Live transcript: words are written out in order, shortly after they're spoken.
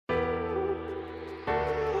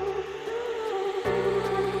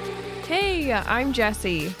Hey, I'm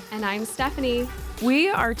Jessie. And I'm Stephanie. We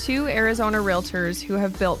are two Arizona realtors who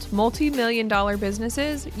have built multi-million-dollar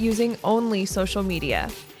businesses using only social media.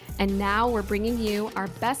 And now we're bringing you our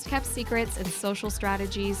best kept secrets and social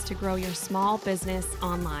strategies to grow your small business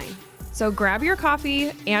online. So grab your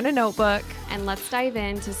coffee and a notebook. And let's dive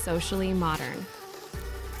into Socially Modern.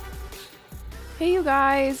 Hey, you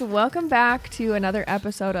guys. Welcome back to another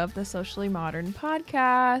episode of the Socially Modern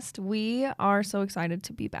podcast. We are so excited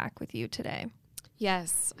to be back with you today.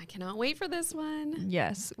 Yes, I cannot wait for this one.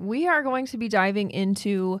 Yes, we are going to be diving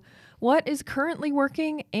into what is currently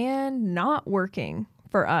working and not working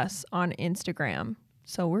for us on Instagram.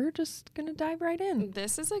 So we're just going to dive right in.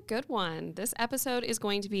 This is a good one. This episode is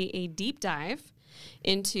going to be a deep dive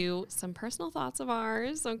into some personal thoughts of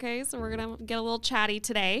ours. Okay, so we're going to get a little chatty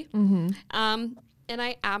today. And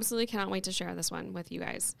I absolutely cannot wait to share this one with you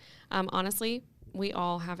guys. Honestly, we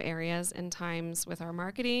all have areas and times with our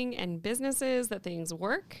marketing and businesses that things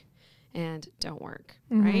work and don't work,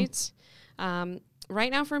 right?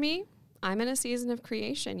 Right now for me, I'm in a season of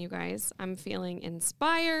creation, you guys. I'm feeling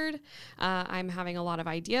inspired. I'm having a lot of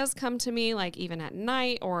ideas come to me, like even at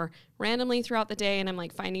night or randomly throughout the day. And I'm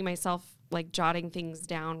like finding myself like jotting things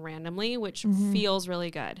down randomly, which feels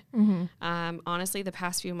really good. Honestly, the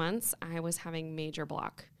past few months, I was having major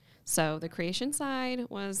block. So the creation side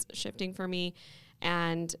was shifting for me.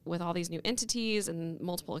 And with all these new entities and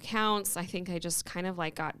multiple accounts, I think I just kind of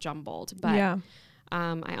like got jumbled. But yeah.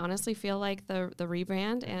 I honestly feel like the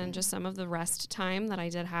rebrand and just some of the rest time that I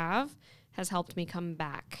did have has helped me come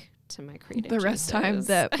back to my creative The rest juices. time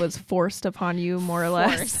that was forced upon you, more or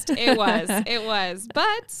less. It was.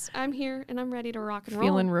 But I'm here and I'm ready to rock and roll.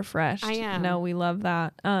 Feeling refreshed. I am. No, we love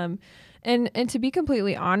that. And to be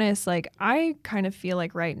completely honest, like I kind of feel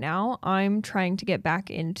like right now I'm trying to get back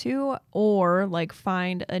into or like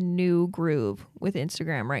find a new groove with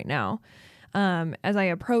Instagram right now. As I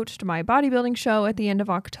approached my bodybuilding show at the end of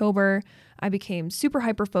October, I became super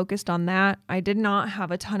hyper focused on that. I did not have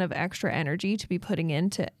a ton of extra energy to be putting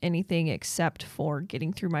into anything except for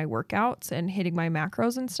getting through my workouts and hitting my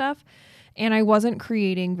macros and stuff. And I wasn't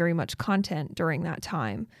creating very much content during that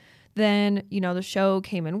time. Then, the show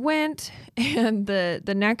came and went, and the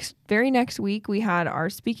very next week we had our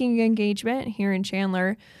speaking engagement here in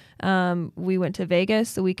Chandler. We went to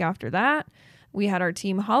Vegas the week after that. We had our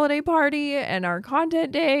team holiday party and our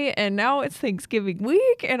content day, and now it's Thanksgiving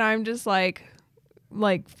week, and I'm just like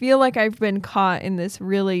feel like I've been caught in this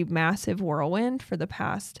really massive whirlwind for the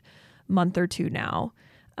past month or two now.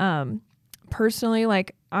 Personally,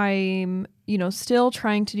 like I'm, still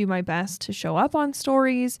trying to do my best to show up on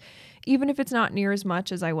stories, even if it's not near as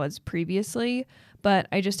much as I was previously, but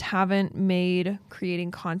I just haven't made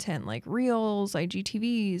creating content like Reels,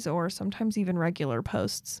 IGTVs, or sometimes even regular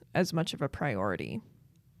posts as much of a priority.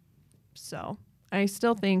 So I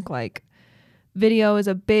still think like video is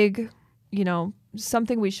a big,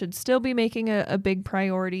 something we should still be making a big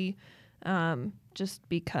priority, just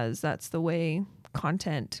because that's the way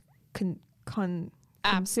content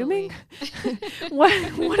consuming.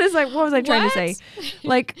 what was I trying to say?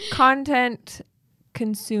 Like content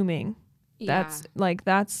consuming. That's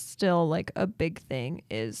still like a big thing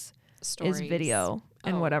is video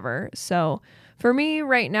and whatever. So for me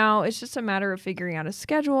right now, it's just a matter of figuring out a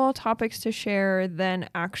schedule, topics to share, then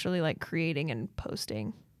actually like creating and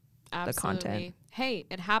posting the content. Hey,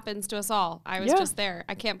 it happens to us all. I was just there.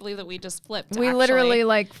 I can't believe that we just flipped. We literally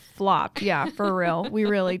like flopped. Yeah, for real. We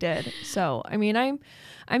really did. So, I mean,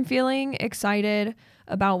 I'm feeling excited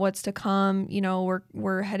about what's to come.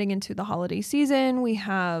 We're heading into the holiday season. We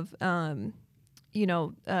have, the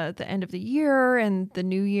end of the year, and the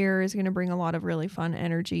new year is going to bring a lot of really fun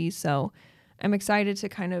energy. So I'm excited to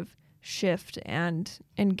kind of shift and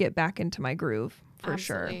get back into my groove. For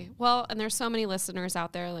Absolutely. sure. Well, and there's so many listeners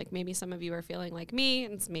out there, like maybe some of you are feeling like me,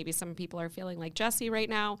 and maybe some people are feeling like Jessie right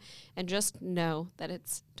now, and just know that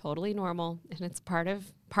it's totally normal and it's part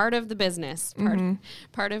of the business,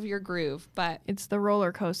 part of your groove. But it's the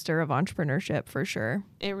roller coaster of entrepreneurship for sure.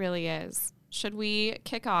 It really is. Should we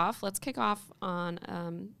kick off? Let's kick off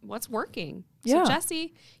on what's working. Yeah. So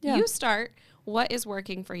Jessie, you start. What is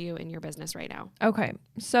working for you in your business right now? Okay.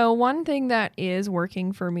 So one thing that is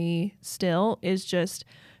working for me still is just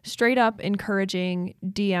straight up encouraging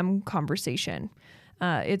DM conversation.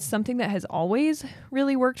 It's something that has always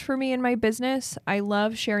really worked for me in my business. I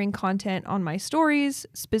love sharing content on my stories,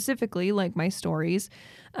 specifically like my stories,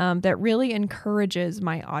 that really encourages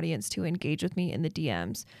my audience to engage with me in the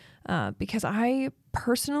DMs. Because I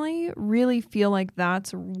personally really feel like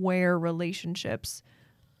that's where relationships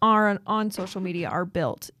are on social media are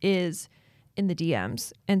built, is in the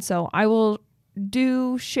DMs. And so I will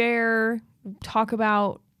share talk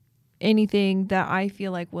about anything that I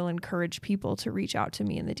feel like will encourage people to reach out to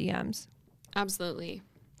me in the DMs. Absolutely.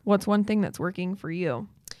 What's one thing that's working for you?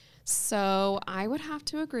 So I would have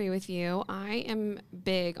to agree with you. I am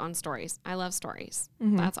big on stories. I love stories.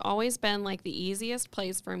 That's always been like the easiest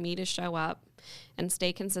place for me to show up and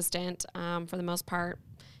stay consistent for the most part.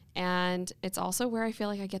 And it's also where I feel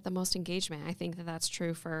like I get the most engagement. I think that that's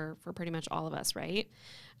true for pretty much all of us, right?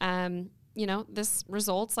 You know, this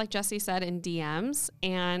results, like Jessie said, in DMs.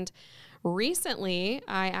 And recently,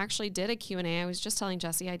 I actually did a Q&A. I was just telling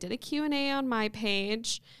Jessie, I did a Q&A on my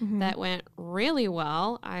page that went really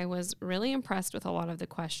well. I was really impressed with a lot of the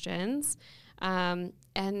questions. And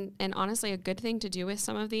honestly, a good thing to do with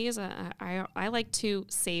some of these, I like to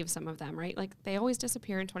save some of them, right? Like they always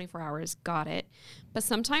disappear in 24 hours. Got it. But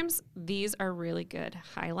sometimes these are really good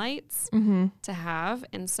highlights to have.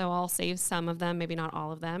 And so I'll save some of them, maybe not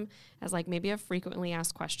all of them, as like maybe a frequently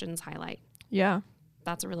asked questions highlight. Yeah.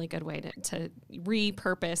 That's a really good way to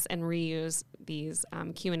repurpose and reuse these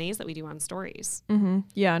Q&As that we do on stories.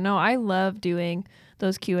 Yeah, no, I love doing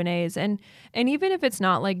those Q&As. And even if it's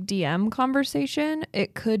not like DM conversation,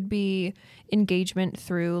 it could be engagement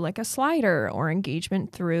through like a slider or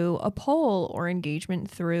engagement through a poll or engagement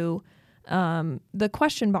through the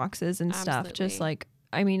question boxes and stuff. Just like,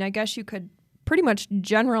 I mean, I guess you could pretty much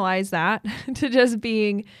generalize that to just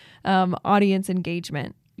being audience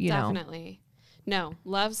engagement, you know? Definitely. No,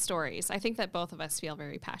 love stories. I think that both of us feel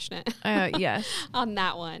very passionate yes. on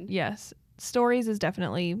that one. Yes. Stories is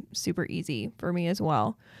definitely super easy for me as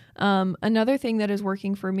well. Another thing that is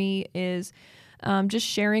working for me is just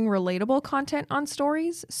sharing relatable content on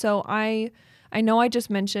stories. So I know I just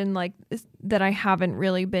mentioned like that I haven't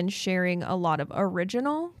really been sharing a lot of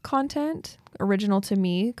original content, original to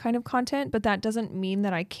me kind of content, but that doesn't mean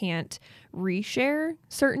that I can't reshare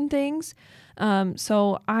certain things.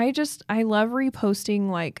 So I love reposting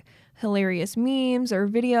like hilarious memes or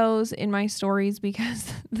videos in my stories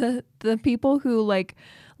because the people who like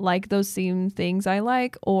those same things I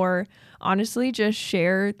like, or honestly just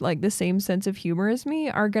share like the same sense of humor as me,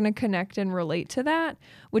 are going to connect and relate to that,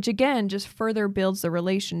 which again, just further builds the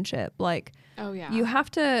relationship. Like, oh yeah,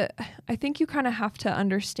 I think you kind of have to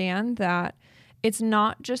understand that it's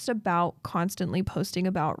not just about constantly posting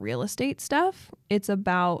about real estate stuff. It's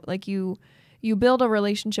about like you build a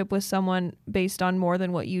relationship with someone based on more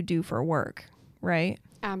than what you do for work, right?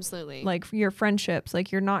 Absolutely. Like your friendships,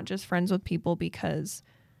 like you're not just friends with people because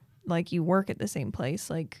like you work at the same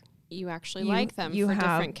place. Like you actually like them for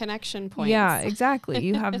different connection points. Yeah, exactly.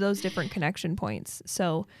 You have those different connection points.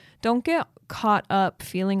 So don't get caught up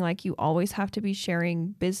feeling like you always have to be sharing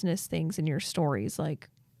business things in your stories. Like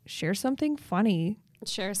share something funny.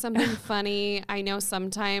 Share something funny. I know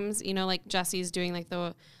sometimes, you know, like Jessie's doing like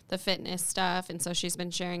the fitness stuff. And so she's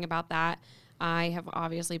been sharing about that. I have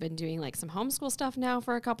obviously been doing like some homeschool stuff now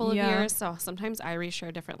for a couple of years. So sometimes I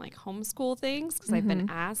reshare different like homeschool things because I've been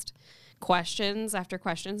asked questions after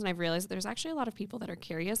questions. And I've realized that there's actually a lot of people that are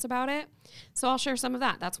curious about it. So I'll share some of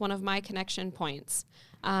that. That's one of my connection points.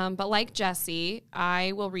 But like Jessie,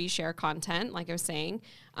 I will reshare content, like I was saying.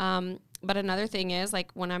 But another thing is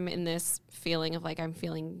like when I'm in this feeling of like I'm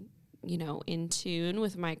feeling, you know, in tune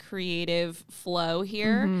with my creative flow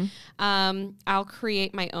here, I'll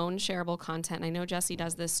create my own shareable content. And I know Jessie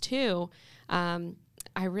does this too.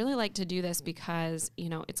 I really like to do this because, you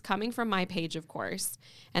know, it's coming from my page, of course,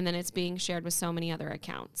 and then it's being shared with so many other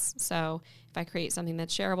accounts. So if I create something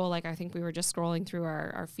that's shareable, like I think we were just scrolling through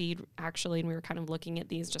our feed actually, and we were kind of looking at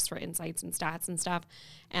these just for insights and stats and stuff.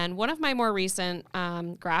 And one of my more recent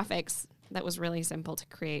graphics that was really simple to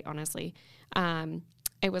create, honestly,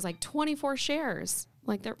 it was like 24 shares.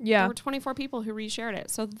 Like there were 24 people who reshared it.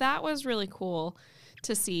 So that was really cool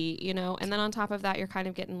to see, you know, and then on top of that, you're kind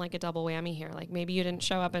of getting like a double whammy here. Like maybe you didn't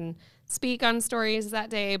show up and speak on stories that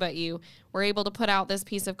day, but you were able to put out this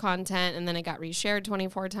piece of content and then it got reshared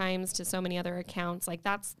 24 times to so many other accounts. Like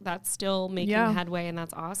that's still making headway, and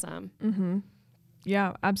that's awesome.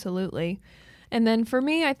 Yeah, absolutely. And then for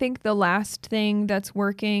me, I think the last thing that's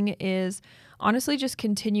working is honestly just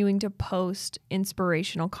continuing to post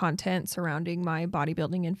inspirational content surrounding my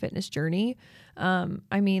bodybuilding and fitness journey.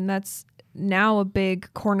 I mean, that's now a big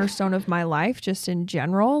cornerstone of my life just in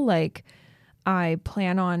general. Like I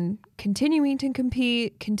plan on continuing to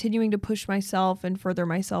compete, continuing to push myself and further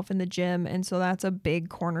myself in the gym. And so that's a big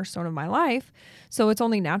cornerstone of my life. So it's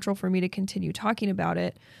only natural for me to continue talking about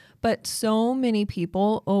it. But so many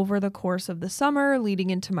people over the course of the summer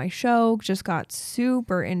leading into my show just got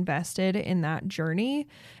super invested in that journey.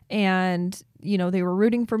 And, you know, they were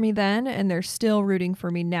rooting for me then and they're still rooting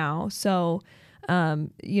for me now. So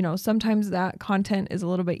Sometimes that content is a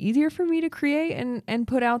little bit easier for me to create and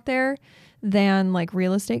put out there than like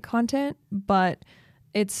real estate content, but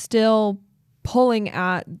it's still pulling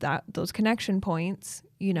at those connection points,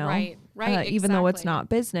 Right. Exactly. Even though it's not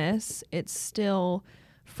business, it's still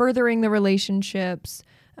furthering the relationships,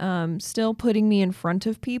 still putting me in front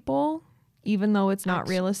of people, even though it's not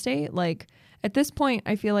real estate. Like at this point,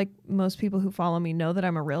 I feel like most people who follow me know that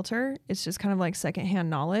I'm a realtor. It's just kind of like secondhand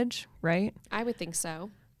knowledge, right? I would think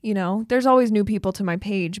so. There's always new people to my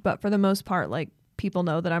page, but for the most part, like people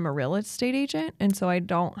know that I'm a real estate agent. And so I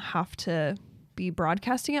don't have to be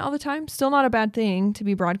broadcasting it all the time. Still not a bad thing to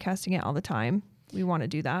be broadcasting it all the time. We want to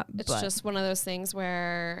do that. It's just one of those things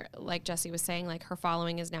where, like Jessie was saying, like her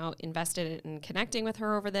following is now invested in connecting with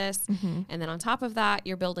her over this. Mm-hmm. And then on top of that,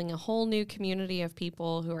 you're building a whole new community of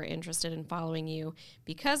people who are interested in following you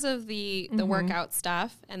because of the workout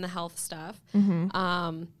stuff and the health stuff.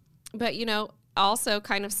 Mm-hmm. But, also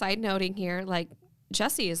kind of side noting here, like,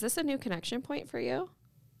 Jessie, is this a new connection point for you?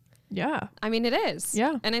 Yeah. I mean, it is.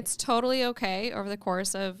 Yeah. And it's totally okay over the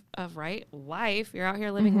course of life. You're out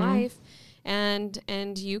here living life.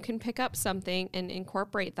 And you can pick up something and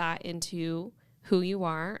incorporate that into who you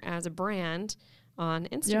are as a brand on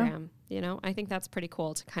Instagram. Yeah. I think that's pretty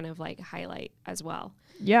cool to kind of like highlight as well.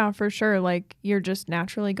 Yeah, for sure. Like you're just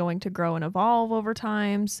naturally going to grow and evolve over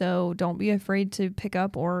time. So don't be afraid to pick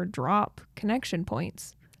up or drop connection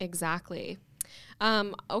points. Exactly.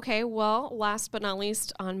 Okay. Well, last but not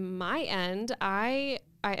least on my end, I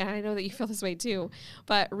know that you feel this way too,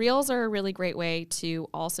 but Reels are a really great way to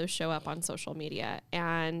also show up on social media.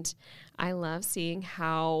 And I love seeing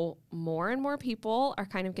how more and more people are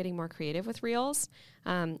kind of getting more creative with Reels.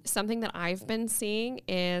 Something that I've been seeing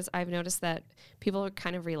is I've noticed that people are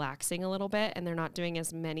kind of relaxing a little bit and they're not doing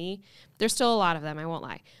as many. There's still a lot of them, I won't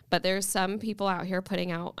lie, but there's some people out here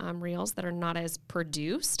putting out Reels that are not as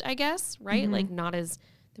produced, I guess, right? Mm-hmm. Like not as...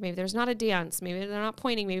 Maybe there's not a dance. Maybe they're not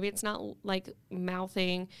pointing. Maybe it's not like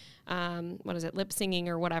mouthing, lip singing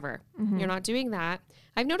or whatever. Mm-hmm. You're not doing that.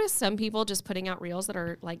 I've noticed some people just putting out reels that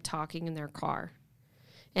are like talking in their car.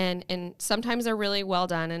 And sometimes they're really well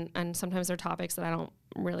done and sometimes they're topics that I don't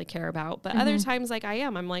really care about. But other times like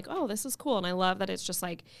I'm like, oh, this is cool. And I love that it's just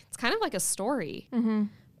like, it's kind of like a story,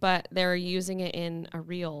 but they're using it in a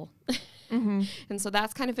reel. And so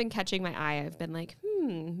that's kind of been catching my eye. I've been like,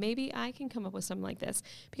 maybe I can come up with something like this,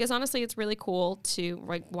 because honestly, it's really cool to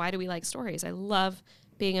like, why do we like stories? I love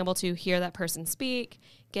being able to hear that person speak,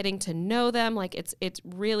 getting to know them. Like it's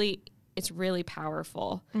really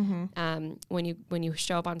powerful. When you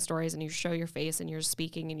show up on stories and you show your face and you're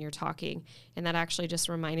speaking and you're talking. And that actually just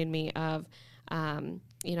reminded me of, I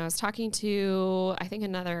was talking to, I think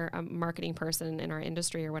another marketing person in our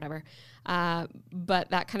industry or whatever. But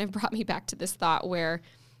that kind of brought me back to this thought where,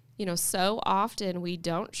 so often we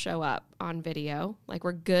don't show up on video. Like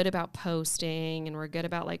we're good about posting and we're good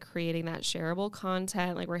about like creating that shareable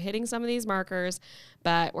content. Like we're hitting some of these markers,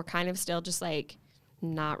 but we're kind of still just like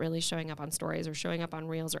not really showing up on stories or showing up on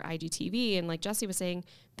Reels or IGTV. And like Jessie was saying,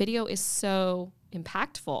 video is so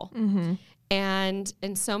impactful. And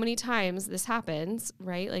so many times this happens,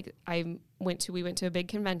 right? Like we went to a big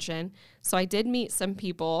convention. So I did meet some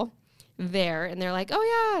people there and they're like,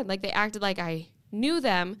 oh yeah. Like they acted like I knew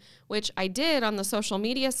them, which I did on the social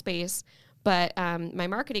media space. But my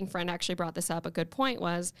marketing friend actually brought this up. A good point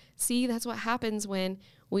was, see, that's what happens when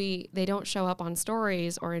they don't show up on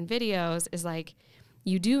stories or in videos, is like,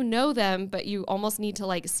 you do know them, but you almost need to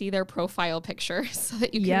like see their profile picture so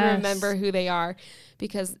that you can remember who they are,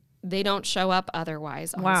 because they don't show up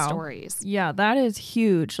otherwise on stories. Yeah, that is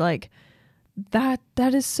huge. Like that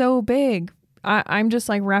is so big. I'm just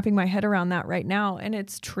like wrapping my head around that right now. And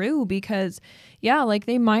it's true because like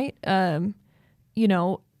they might,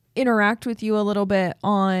 interact with you a little bit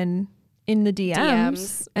in the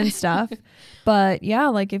DMs and stuff. But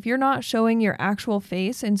like if you're not showing your actual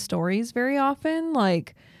face in stories very often,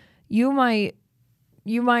 like you might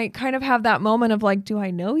kind of have that moment of like, do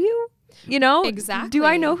I know you? Exactly. Do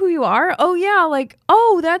I know who you are? Oh yeah. Like,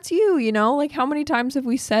 oh, that's you, like how many times have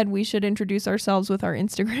we said we should introduce ourselves with our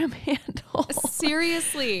Instagram handle?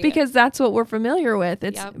 Seriously. Because that's what we're familiar with.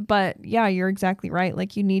 But yeah, you're exactly right.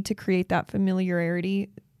 Like you need to create that familiarity.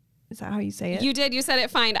 Is that how you say it? You did. You said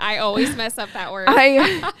it fine. I always mess up that word.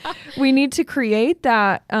 We need to create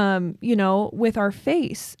that, with our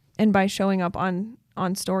face and by showing up on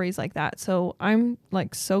stories like that. So I'm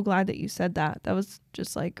like so glad that you said that. That was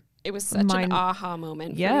just like, it was such an aha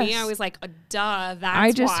moment for me. I was like, duh, that's why.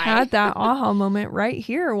 I just had that aha moment right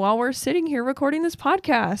here while we're sitting here recording this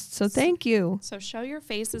podcast. So thank you. So show your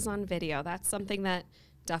faces on video. That's something that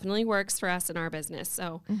definitely works for us in our business.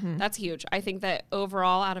 So that's huge. I think that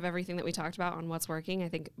overall, out of everything that we talked about on what's working, I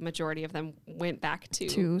think majority of them went back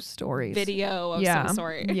to stories, video of some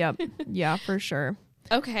sort. Yep. Yeah, for sure.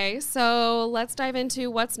 Okay, so let's dive into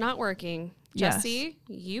what's not working. Yes. Jesse,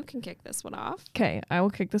 you can kick this one off. Okay, I will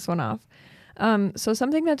kick this one off. So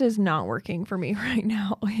something that is not working for me right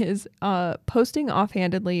now is posting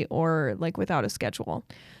offhandedly or like without a schedule.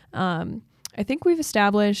 I think we've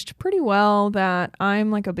established pretty well that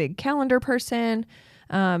I'm like a big calendar person.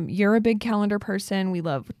 You're a big calendar person. We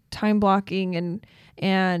love time blocking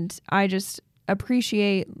and I just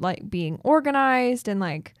appreciate like being organized and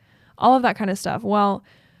like all of that kind of stuff. Well,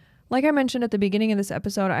 like I mentioned at the beginning of this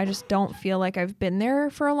episode, I just don't feel like I've been there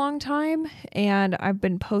for a long time, and I've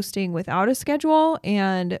been posting without a schedule,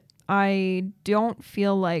 and I don't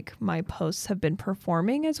feel like my posts have been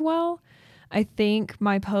performing as well. I think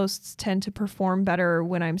my posts tend to perform better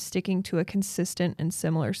when I'm sticking to a consistent and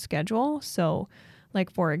similar schedule. So, like,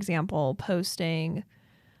 for example, posting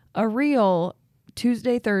a reel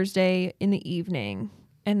Tuesday, Thursday in the evening,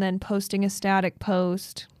 and then posting a static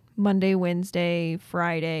post Monday, Wednesday,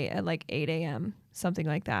 Friday at like 8 a.m., something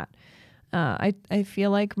like that. I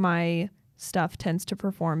feel like my stuff tends to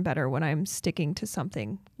perform better when I'm sticking to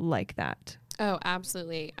something like that. Oh,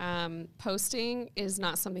 absolutely. Posting is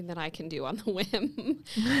not something that I can do on the whim.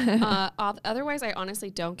 Otherwise, I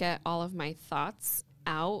honestly don't get all of my thoughts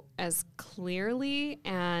out as clearly,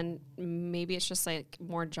 and maybe it's just like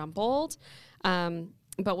more jumbled.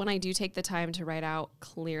 But when I do take the time to write out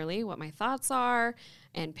clearly what my thoughts are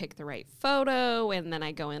and pick the right photo, and then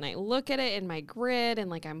I go and I look at it in my grid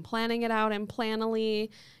and like I'm planning it out and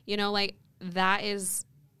plannily, you know, like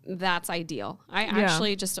that's ideal.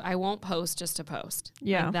 Actually I won't post just to post.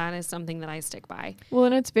 Yeah. Like, that is something that I stick by. Well,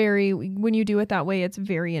 and when you do it that way, it's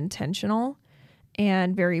very intentional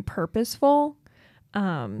and very purposeful.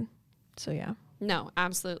 So yeah. No,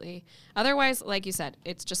 absolutely. Otherwise, like you said,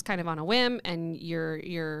 it's just kind of on a whim, and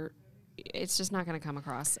it's just not going to come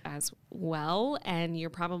across as well, and you're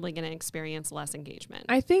probably going to experience less engagement.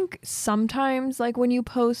 I think sometimes, like when you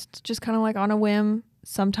post just kind of like on a whim,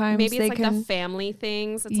 sometimes maybe it's like the family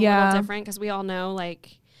things. It's a little different because we all know,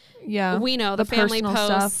 like, we know the family posts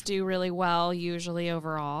stuff do really well usually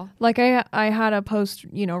overall. Like I had a post,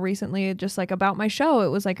 recently just like about my show. It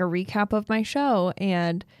was like a recap of my show,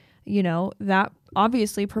 and that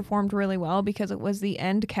obviously performed really well because it was the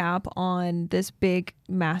end cap on this big,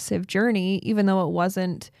 massive journey, even though it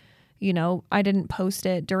wasn't, I didn't post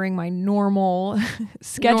it during my normal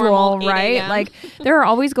schedule, right? Like there are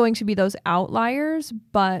always going to be those outliers,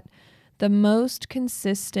 but the most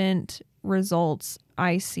consistent results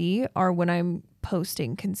I see are when I'm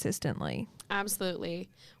posting consistently. Absolutely.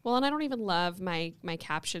 Well, and I don't even love my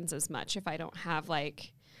captions as much if I don't have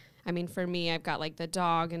for me, I've got like the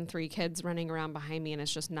dog and 3 kids running around behind me, and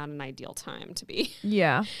it's just not an ideal time to be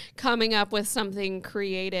coming up with something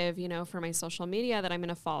creative, for my social media that I'm going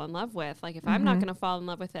to fall in love with. Like if I'm not going to fall in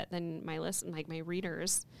love with it, then my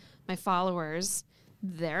readers, my followers,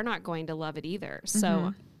 they're not going to love it either.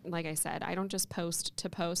 So like I said, I don't just post to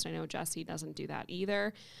post. I know Jesse doesn't do that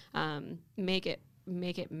either. Make it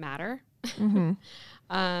matter. And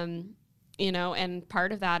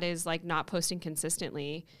part of that is like not posting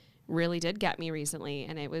consistently really did get me recently.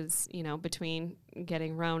 And it was, between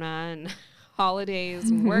getting Rona and holidays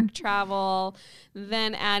and work travel,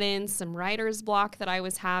 then add in some writer's block that I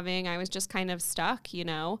was having. I was just kind of stuck,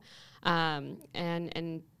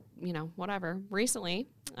 and whatever. Recently,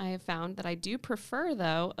 I have found that I do prefer,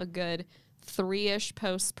 though, a good 3-ish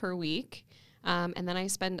posts per week. And then I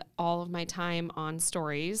spend all of my time on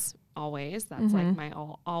stories. Always. That's like my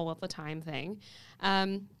all of the time thing.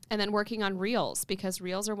 And then working on reels, because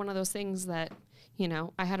reels are one of those things that,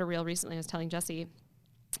 I had a reel recently. I was telling Jesse,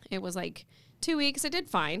 it was like 2 weeks. It did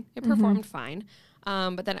fine. It performed fine.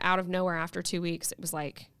 But then out of nowhere after 2 weeks, it was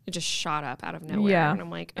like, it just shot up out of nowhere. Yeah. And I'm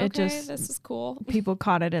like, okay, this is cool. People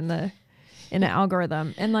caught it in the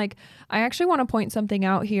algorithm. And like, I actually want to point something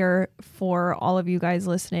out here for all of you guys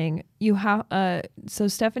listening. You have, so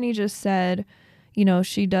Stephanie just said,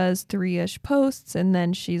 she does 3-ish posts and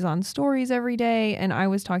then she's on stories every day. And I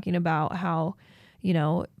was talking about how,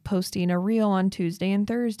 posting a reel on Tuesday and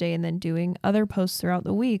Thursday and then doing other posts throughout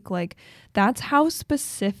the week. Like that's how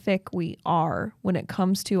specific we are when it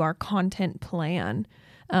comes to our content plan.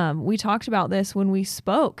 We talked about this when we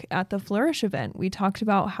spoke at the Flourish event. We talked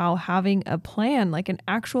about how having a plan, like an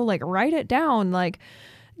actual, like write it down, like,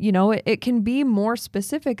 it can be more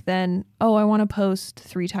specific than, oh, I want to post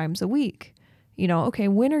 3 times a week. Okay,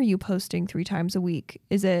 when are you posting 3 times a week?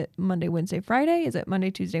 Is it Monday, Wednesday, Friday? Is it Monday,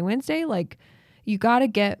 Tuesday, Wednesday? Like, you got to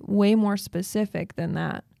get way more specific than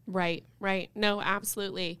that. Right. No,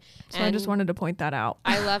 absolutely. So I just wanted to point that out.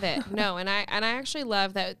 I love it. No, and I actually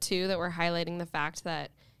love that too, that we're highlighting the fact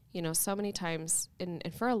that, you know, so many times and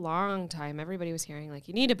for a long time, everybody was hearing like,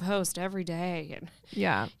 you need to post every day. And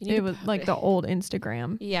yeah, it was like the old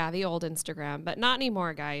Instagram. Yeah, the old Instagram, but not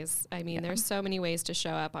anymore, guys. I mean, there's so many ways to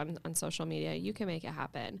show up on social media. You can make it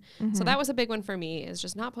happen. So that was a big one for me, is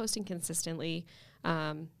just not posting consistently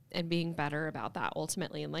and being better about that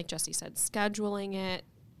ultimately. And like Jessie said, scheduling it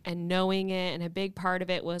and knowing it. And a big part of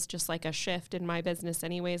it was just like a shift in my business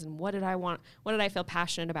anyways. And what did I want? What did I feel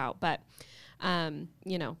passionate about? But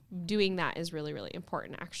you know, doing that is really, really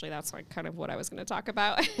important. Actually, that's like kind of what I was going to talk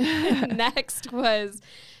about. Next was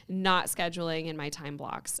not scheduling in my time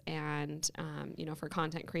blocks and, you know, for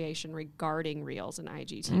content creation regarding Reels and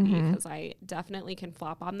IGTV, because I definitely can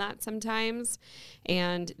flop on that sometimes.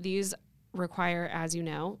 And these require, as you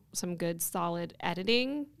know, some good solid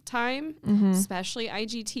editing time, especially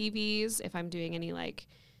IGTVs. If I'm doing any like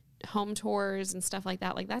home tours and stuff like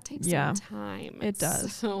that takes some time. It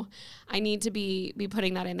does. So I need to be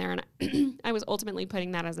putting that in there. And I was ultimately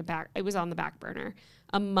putting that it was on the back burner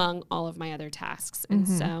among all of my other tasks. And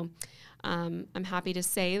so I'm happy to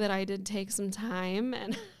say that I did take some time,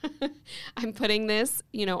 and I'm putting this,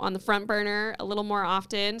 you know, on the front burner a little more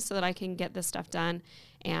often so that I can get this stuff done.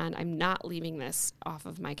 And I'm not leaving this off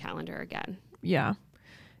of my calendar again. Yeah.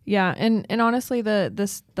 Yeah. And honestly,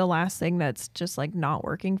 the last thing that's just like not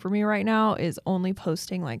working for me right now is only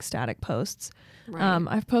posting like static posts. Right.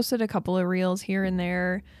 I've posted a couple of Reels here and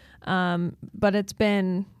there. But it's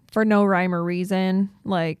been for no rhyme or reason,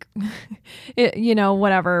 like, you know,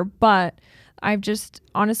 whatever. But I've just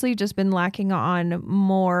honestly just been lacking on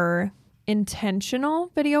more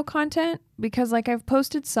intentional video content, because like I've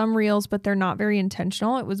posted some Reels, but they're not very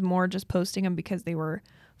intentional. It was more just posting them because they were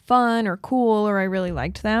fun or cool, or I really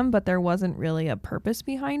liked them, but there wasn't really a purpose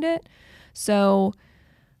behind it. So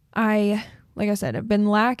like I said, I've been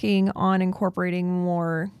lacking on incorporating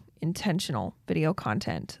more intentional video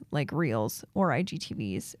content like Reels or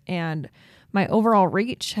IGTVs, and my overall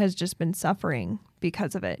reach has just been suffering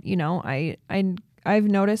because of it. You know, I've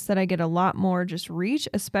noticed that I get a lot more just reach,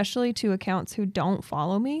 especially to accounts who don't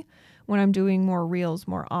follow me, when I'm doing more Reels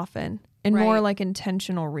more often and more like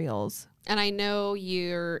intentional Reels. And I know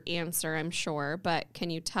your answer, I'm sure, but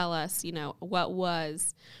can you tell us, you know,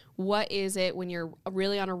 what is it when you're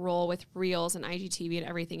really on a roll with Reels and IGTV and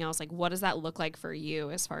everything else? Like, what does that look like for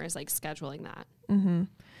you as far as like scheduling that?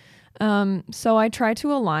 So I try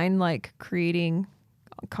to align like creating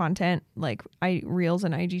content like Reels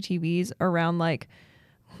and IGTVs around like,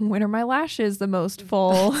 when are my lashes the most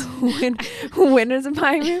full? when am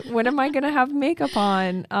I going to have makeup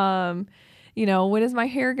on? You know, when is my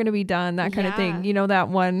hair going to be done? That kind of thing. You know, that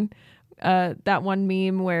one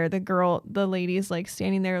meme where the lady is like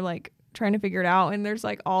standing there, like trying to figure it out. And there's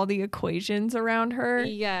like all the equations around her.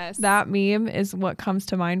 Yes. That meme is what comes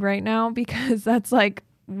to mind right now, because that's like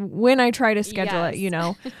when I try to schedule it, you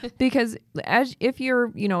know, because if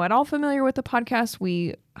you're, you know, at all familiar with the podcast,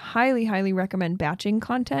 we highly, highly recommend batching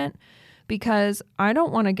content, because I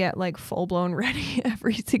don't want to get like full blown ready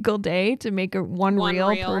every single day to make one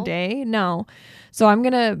reel per day. No. So I'm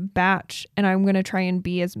going to batch, and I'm going to try and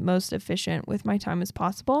be as most efficient with my time as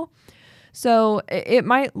possible. So it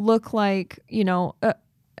might look like, you know,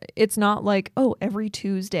 it's not like, oh, every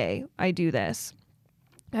Tuesday I do this.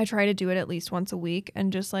 I try to do it at least once a week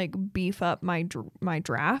and just like beef up my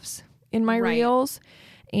drafts in my Reels.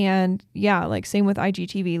 And yeah, like same with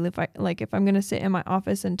IGTV. If I'm going to sit in my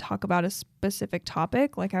office and talk about a specific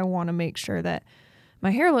topic, like I want to make sure that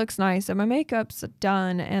my hair looks nice and my makeup's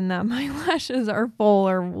done and that my lashes are full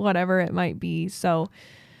or whatever it might be. So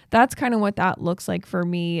that's kind of what that looks like for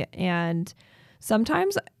me. And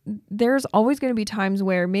sometimes there's always going to be times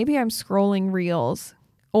where maybe I'm scrolling Reels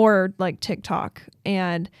or like TikTok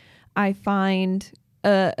and I find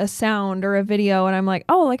a sound or a video and I'm like,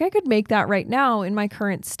 oh, like I could make that right now in my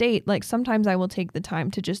current state. Like sometimes I will take the time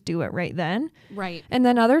to just do it right then. Right. And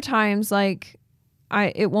then other times like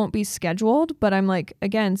it won't be scheduled, but I'm like,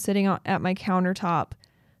 again, sitting at my countertop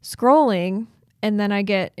scrolling, and then I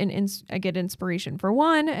get inspiration for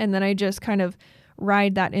one, and then I just kind of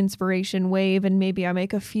ride that inspiration wave, and maybe I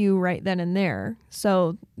make a few right then and there.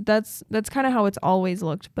 So that's kind of how it's always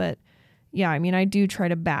looked. But yeah, I mean, I do try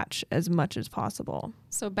to batch as much as possible.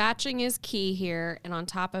 So batching is key here. And on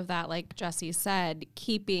top of that, like Jessie said,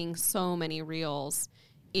 keeping so many Reels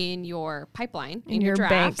in your pipeline, in your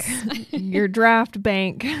drafts, bank, your draft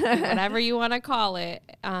bank, whatever you want to call it.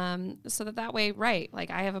 So that way, right. Like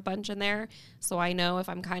I have a bunch in there. So I know if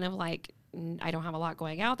I'm kind of like I don't have a lot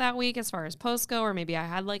going out that week as far as posts go, or maybe I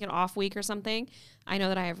had like an off week or something, I know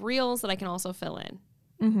that I have reels that I can also fill in.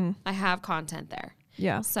 Mm-hmm. I have content there.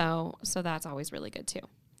 Yeah. So that's always really good too.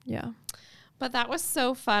 Yeah. But that was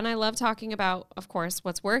so fun. I love talking about, of course,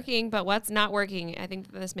 what's working, but what's not working. I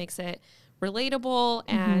think that this makes it relatable,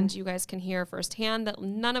 and you guys can hear firsthand that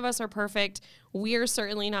none of us are perfect. We're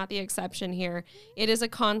certainly not the exception here. It is a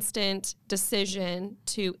constant decision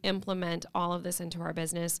to implement all of this into our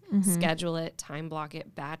business, schedule it, time block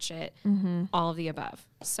it, batch it, all of the above.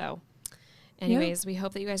 So anyways, we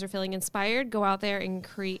hope that you guys are feeling inspired. Go out there and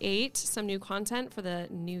create some new content for the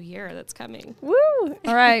new year that's coming. Woo!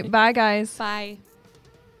 All right. Bye, guys. Bye.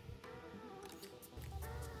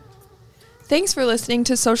 Thanks for listening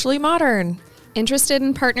to Socially Modern. Interested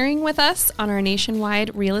in partnering with us on our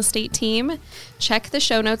nationwide real estate team? Check the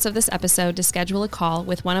show notes of this episode to schedule a call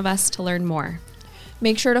with one of us to learn more.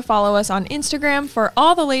 Make sure to follow us on Instagram for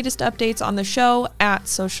all the latest updates on the show at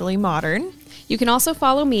Socially Modern. You can also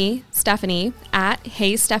follow me, Stephanie, at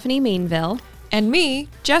Hey Stephanie Mainville. And me,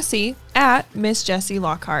 Jessie, at Miss Jessie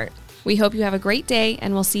Lockhart. We hope you have a great day,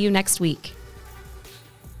 and we'll see you next week.